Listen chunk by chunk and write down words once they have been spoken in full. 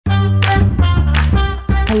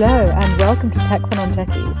Hello and welcome to Tech for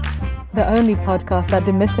Non-Techies, the only podcast that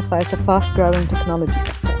demystifies the fast-growing technology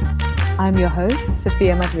sector. I'm your host,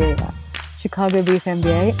 Sophia Matveeva, Chicago-based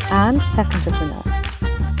MBA and tech entrepreneur.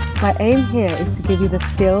 My aim here is to give you the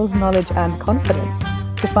skills, knowledge and confidence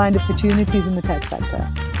to find opportunities in the tech sector,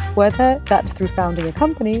 whether that's through founding a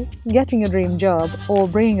company, getting a dream job, or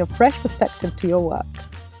bringing a fresh perspective to your work.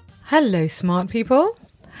 Hello, smart people.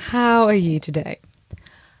 How are you today?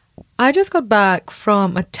 I just got back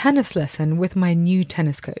from a tennis lesson with my new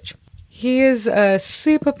tennis coach. He is a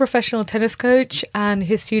super professional tennis coach and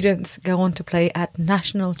his students go on to play at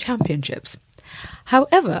national championships.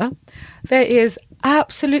 However, there is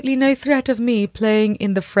absolutely no threat of me playing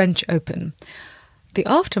in the French Open. The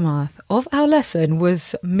aftermath of our lesson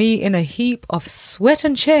was me in a heap of sweat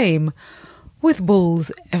and shame with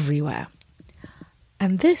balls everywhere.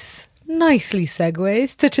 And this nicely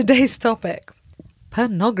segues to today's topic.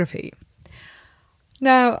 Pornography.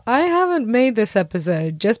 Now, I haven't made this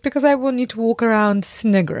episode just because I want you to walk around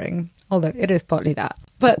sniggering, although it is partly that,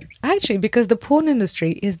 but actually because the porn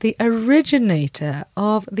industry is the originator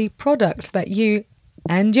of the product that you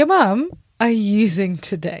and your mum are using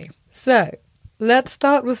today. So, let's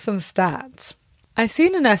start with some stats. I've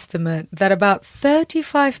seen an estimate that about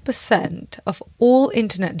 35% of all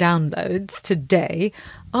internet downloads today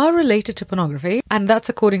are related to pornography, and that's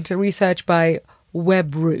according to research by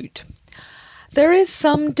WebRoot. There is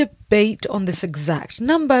some debate on this exact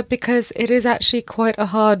number because it is actually quite a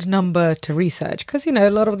hard number to research because, a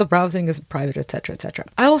lot of the browsing is private, etc., etc.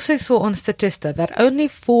 I also saw on Statista that only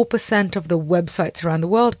 4% of the websites around the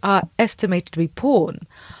world are estimated to be porn,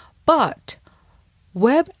 but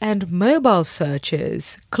web and mobile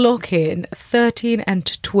searches clock in 13 and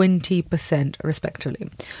 20% respectively.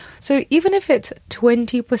 So even if it's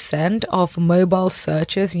 20% of mobile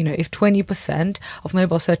searches, if 20% of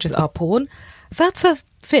mobile searches are porn, that's a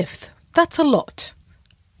fifth. That's a lot.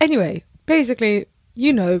 Anyway, basically,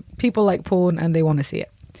 people like porn and they want to see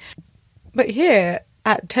it. But here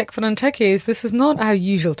at Tech for Non-Techies, this is not our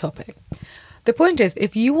usual topic. The point is,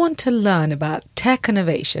 if you want to learn about tech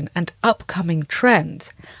innovation and upcoming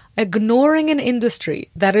trends, ignoring an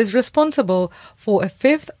industry that is responsible for a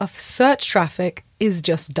fifth of search traffic is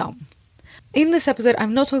just dumb. In this episode,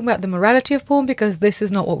 I'm not talking about the morality of porn because this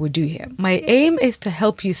is not what we do here. My aim is to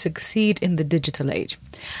help you succeed in the digital age.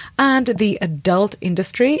 And the adult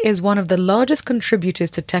industry is one of the largest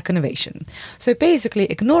contributors to tech innovation. So basically,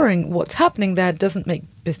 ignoring what's happening there doesn't make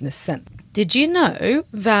business sense. Did you know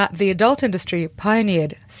that the adult industry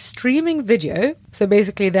pioneered streaming video? So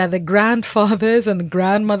basically they're the grandfathers and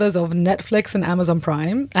grandmothers of Netflix and Amazon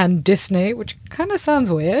Prime and Disney, which kind of sounds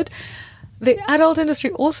weird. The adult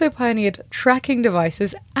industry also pioneered tracking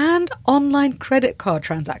devices and online credit card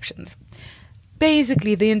transactions.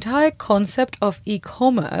 Basically, the entire concept of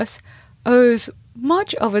e-commerce owes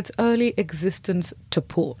much of its early existence to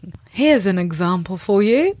porn. Here's an example for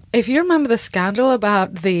you. If you remember the scandal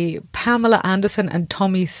about the Pamela Anderson and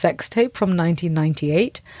Tommy sex tape from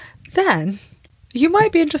 1998, then you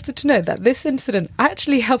might be interested to know that this incident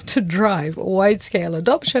actually helped to drive wide-scale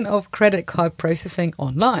adoption of credit card processing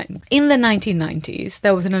online. In the 1990s,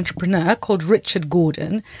 there was an entrepreneur called Richard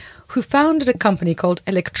Gordon who founded a company called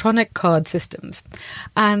Electronic Card Systems.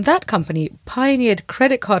 And that company pioneered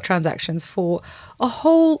credit card transactions for a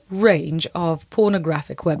whole range of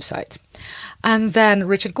pornographic websites. And then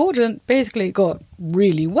Richard Gordon basically got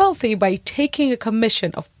really wealthy by taking a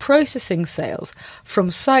commission of processing sales from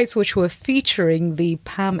sites which were featuring the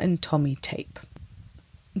Pam and Tommy tape.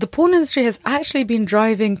 The porn industry has actually been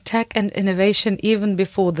driving tech and innovation even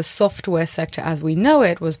before the software sector as we know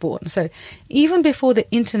it was born. So even before the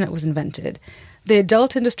internet was invented, the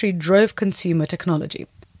adult industry drove consumer technology.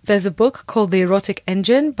 There's a book called The Erotic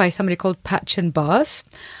Engine by somebody called Patchen Barss,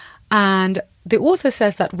 and the author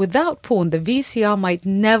says that without porn, the VCR might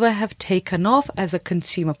never have taken off as a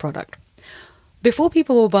consumer product. Before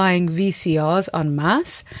people were buying VCRs en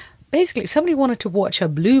masse, basically, if somebody wanted to watch a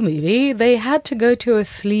blue movie, they had to go to a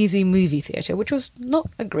sleazy movie theatre, which was not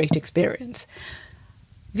a great experience.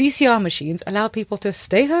 VCR machines allowed people to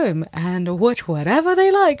stay home and watch whatever they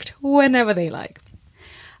liked, whenever they liked.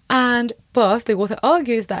 And Barss, the author,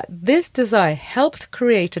 argues that this desire helped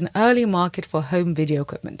create an early market for home video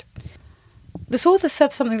equipment. This author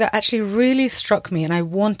said something that actually really struck me, and I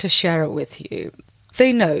want to share it with you.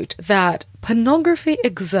 They note that pornography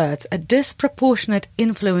exerts a disproportionate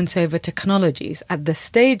influence over technologies at the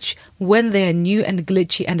stage when they are new and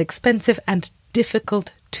glitchy and expensive and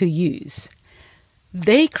difficult to use.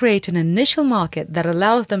 They create an initial market that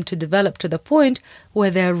allows them to develop to the point where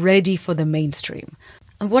they're ready for the mainstream.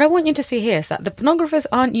 And what I want you to see here is that the pornographers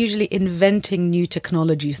aren't usually inventing new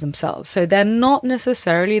technologies themselves. So they're not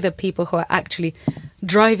necessarily the people who are actually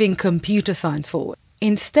driving computer science forward.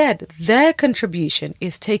 Instead, their contribution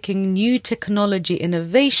is taking new technology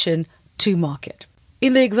innovation to market.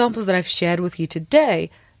 In the examples that I've shared with you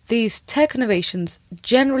today, these tech innovations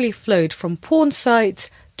generally flowed from porn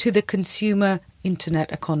sites to the consumer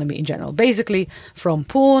internet economy in general, basically from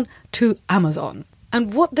porn to Amazon.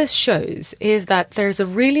 And what this shows is that there's a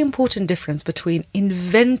really important difference between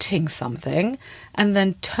inventing something and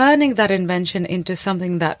then turning that invention into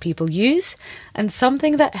something that people use and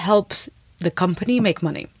something that helps the company make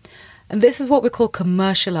money. And this is what we call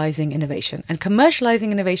commercializing innovation. And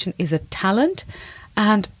commercializing innovation is a talent,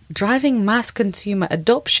 and driving mass consumer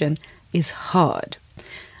adoption is hard.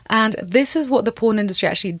 And this is what the porn industry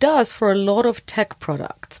actually does for a lot of tech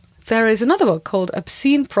products. There is another book called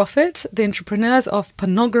Obscene Profits, The Entrepreneurs of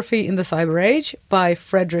Pornography in the Cyber Age by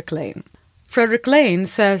Frederick Lane. Frederick Lane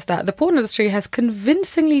says that the porn industry has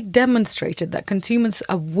convincingly demonstrated that consumers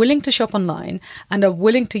are willing to shop online and are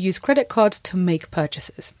willing to use credit cards to make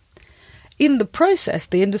purchases. In the process,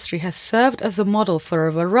 the industry has served as a model for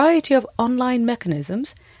a variety of online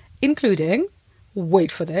mechanisms, including,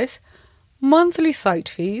 wait for this, monthly site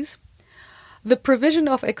fees, the provision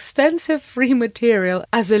of extensive free material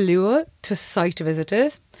as a lure to site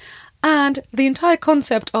visitors, and the entire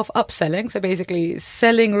concept of upselling, so basically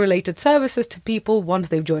selling related services to people once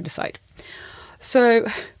they've joined a site. So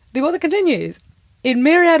the author continues, in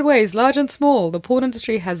myriad ways, large and small, the porn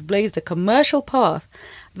industry has blazed a commercial path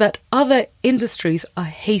that other industries are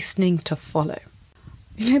hastening to follow.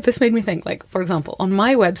 You know, this made me think, like, for example, on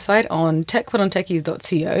my website on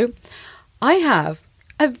non-techies.co, I have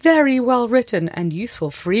a very well-written and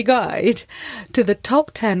useful free guide to the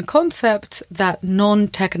top 10 concepts that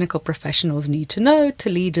non-technical professionals need to know to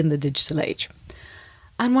lead in the digital age.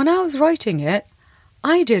 And when I was writing it,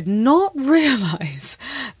 I did not realize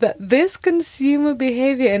that this consumer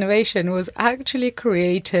behavior innovation was actually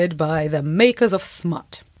created by the makers of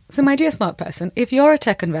smut. So my dear smart person, if you're a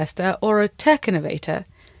tech investor or a tech innovator,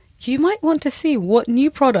 you might want to see what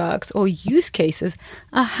new products or use cases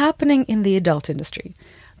are happening in the adult industry,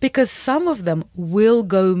 because some of them will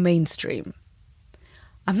go mainstream.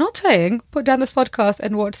 I'm not saying put down this podcast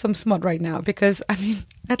and watch some smut right now, because,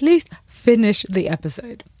 at least finish the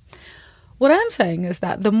episode. What I'm saying is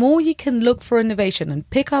that the more you can look for innovation and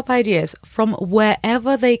pick up ideas from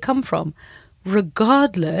wherever they come from,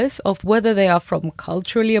 regardless of whether they are from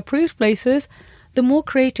culturally approved places, the more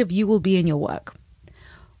creative you will be in your work.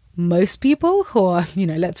 Most people who are,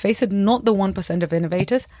 let's face it, not the 1% of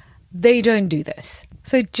innovators, they don't do this.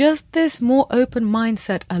 So just this more open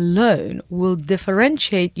mindset alone will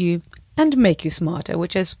differentiate you and make you smarter,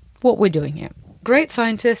 which is what we're doing here. Great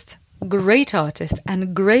scientists, great artists,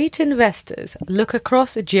 and great investors look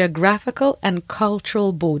across geographical and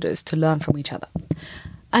cultural borders to learn from each other.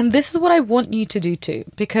 And this is what I want you to do too,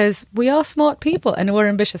 because we are smart people and we're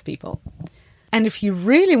ambitious people. And if you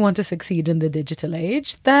really want to succeed in the digital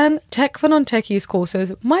age, then Tech for Non-Techies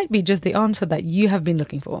courses might be just the answer that you have been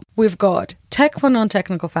looking for. We've got Tech for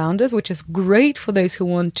Non-Technical Founders, which is great for those who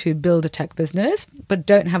want to build a tech business but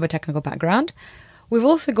don't have a technical background. We've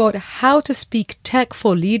also got How to Speak Tech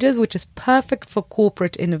for Leaders, which is perfect for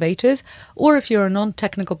corporate innovators, or if you're a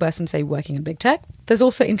non-technical person, say, working in big tech. There's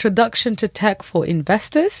also Introduction to Tech for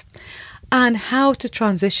Investors and How to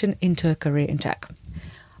Transition into a Career in Tech.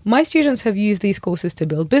 My students have used these courses to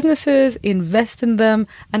build businesses, invest in them,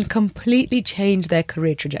 and completely change their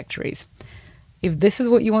career trajectories. If this is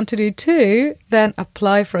what you want to do too, then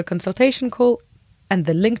apply for a consultation call, and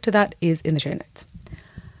the link to that is in the show notes.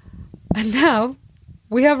 And now,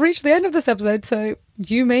 we have reached the end of this episode, so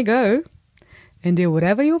you may go and do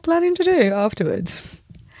whatever you're planning to do afterwards.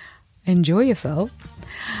 Enjoy yourself,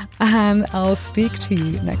 and I'll speak to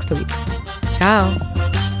you next week. Ciao.